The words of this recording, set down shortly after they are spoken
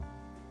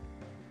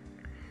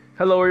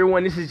Hello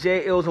everyone, this is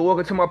Jay Ills and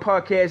welcome to my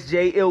podcast,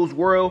 Jay Ills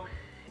World.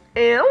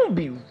 And I'm gonna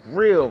be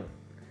real.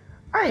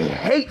 I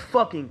hate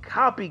fucking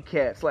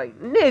copycats. Like,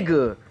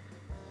 nigga,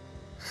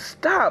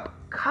 stop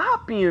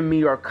copying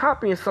me or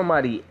copying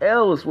somebody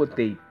else what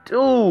they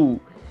do.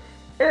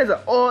 There's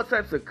all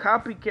types of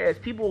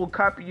copycats. People will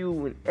copy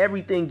you in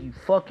everything you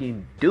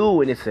fucking do,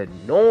 and it's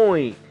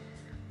annoying.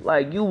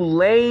 Like, you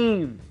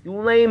lame. You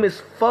lame as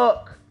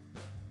fuck.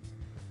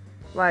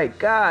 Like,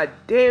 god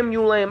damn,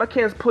 you lame. I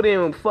can't put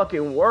in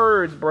fucking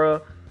words,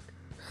 bruh.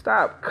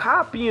 Stop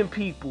copying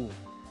people.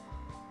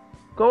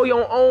 Go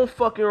your own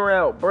fucking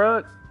route,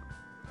 bruh.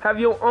 Have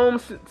your own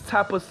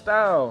type of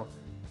style.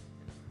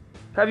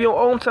 Have your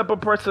own type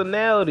of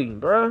personality,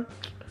 bruh.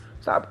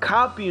 Stop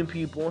copying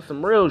people on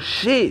some real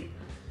shit.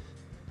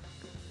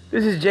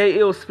 This is Jay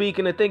Ills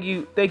speaking, and thank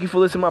you for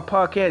listening to my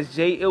podcast,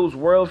 Jay Ills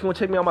World. If you want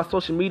to check me out on my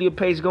social media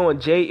page, go on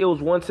Jay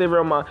Ills17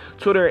 on my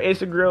Twitter and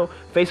Instagram,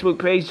 Facebook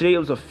page, Jay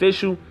Ills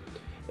Official,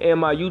 and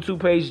my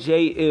YouTube page,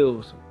 Jay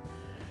Ills.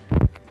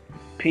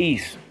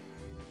 Peace.